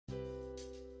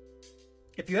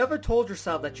If you ever told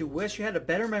yourself that you wish you had a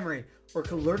better memory or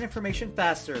could learn information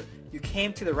faster, you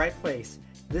came to the right place.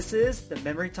 This is the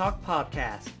Memory Talk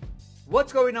Podcast.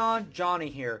 What's going on? Johnny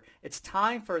here. It's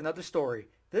time for another story.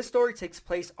 This story takes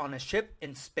place on a ship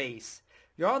in space.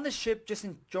 You're on the ship just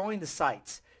enjoying the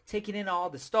sights, taking in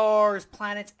all the stars,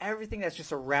 planets, everything that's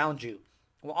just around you.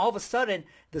 Well, all of a sudden,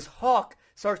 this hawk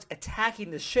starts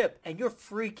attacking the ship and you're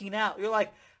freaking out. You're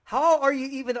like, how are you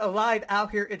even alive out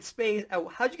here in space?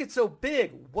 How'd you get so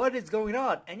big? What is going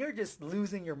on? And you're just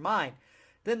losing your mind.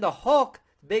 Then the Hulk,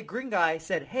 the big green guy,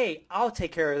 said, hey, I'll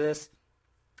take care of this.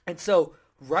 And so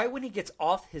right when he gets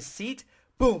off his seat,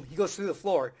 boom, he goes through the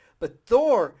floor. But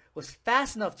Thor was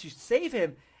fast enough to save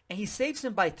him, and he saves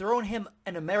him by throwing him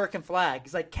an American flag.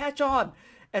 He's like, catch on.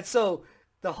 And so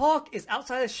the Hulk is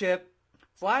outside the ship,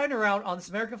 flying around on this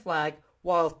American flag,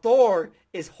 while Thor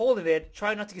is holding it,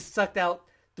 trying not to get sucked out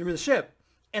through the ship.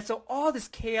 And so all this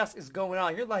chaos is going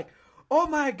on. You're like, oh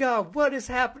my God, what is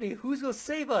happening? Who's going to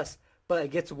save us? But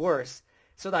it gets worse.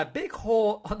 So that big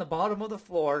hole on the bottom of the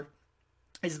floor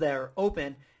is there,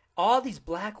 open. All these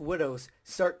Black Widows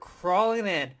start crawling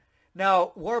in.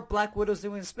 Now, what are Black Widows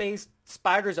doing in space?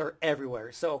 Spiders are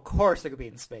everywhere. So, of course, they're going to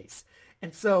be in space.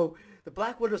 And so the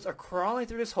Black Widows are crawling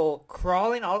through this hole,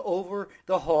 crawling all over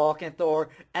the Hulk and Thor,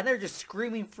 and they're just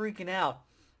screaming, freaking out.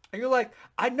 And you're like,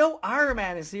 I know Iron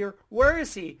Man is here. Where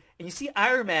is he? And you see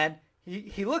Iron Man.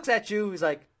 He looks at you. He's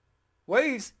like,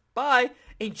 waves, bye. And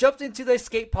he jumps into the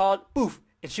escape pod, poof,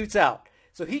 and shoots out.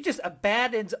 So he just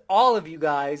abandons all of you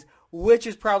guys, which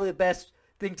is probably the best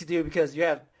thing to do because you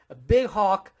have a big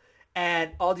hawk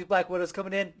and all these Black Widows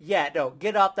coming in. Yeah, no,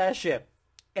 get off that ship.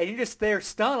 And you're just there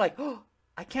stunned like, oh,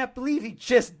 I can't believe he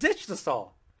just ditched us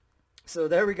all. So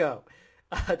there we go.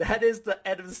 That is the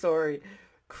end of the story.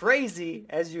 Crazy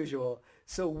as usual.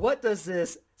 So what does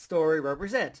this story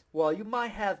represent? Well, you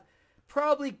might have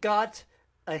probably got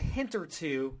a hint or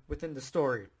two within the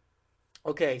story.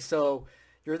 Okay, so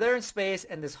you're there in space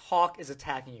and this hawk is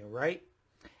attacking you, right?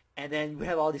 And then you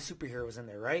have all these superheroes in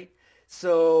there, right?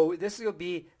 So this is going to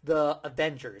be the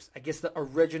Avengers. I guess the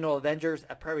original Avengers.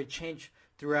 I probably changed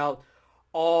throughout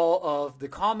all of the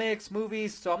comics,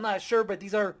 movies. So I'm not sure, but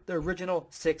these are the original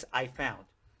 6 I found.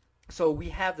 So we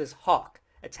have this hawk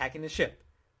attacking the ship.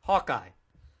 Hawkeye.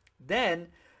 Then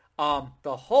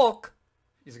the Hulk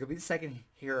is going to be the second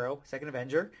hero, second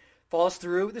Avenger, falls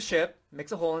through the ship,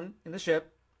 makes a hole in the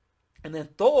ship. And then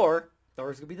Thor is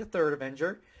going to be the third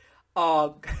Avenger.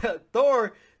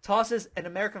 Thor tosses an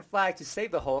American flag to save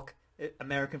the Hulk.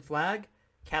 American flag,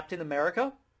 Captain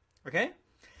America. Okay?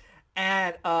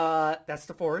 And that's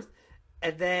the fourth.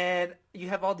 And then you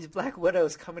have all these Black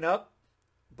Widows coming up.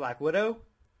 Black Widow,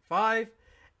 5.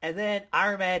 And then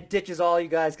Iron Man ditches all you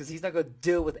guys because he's not going to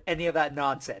deal with any of that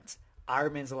nonsense.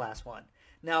 Iron Man's the last one.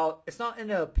 Now, it's not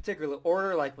in a particular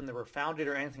order like when they were founded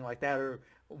or anything like that or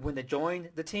when they joined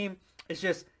the team. It's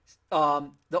just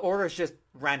the order is just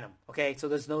random, okay? So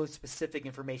there's no specific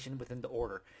information within the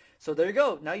order. So there you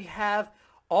go. Now you have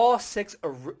all 6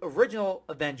 original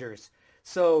Avengers.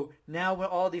 So now when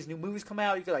all these new movies come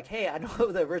out, you're like, hey, I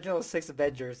know the original 6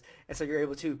 Avengers. And so you're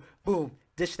able to, boom,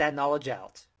 dish that knowledge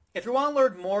out. If you want to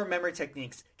learn more memory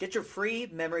techniques, get your free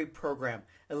memory program.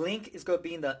 A link is going to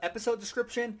be in the episode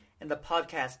description and the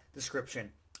podcast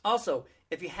description. Also,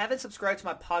 if you haven't subscribed to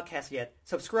my podcast yet,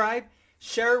 subscribe,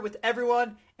 share it with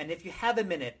everyone, and if you have a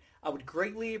minute, I would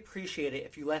greatly appreciate it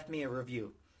if you left me a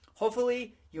review.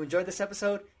 Hopefully, you enjoyed this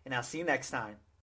episode, and I'll see you next time.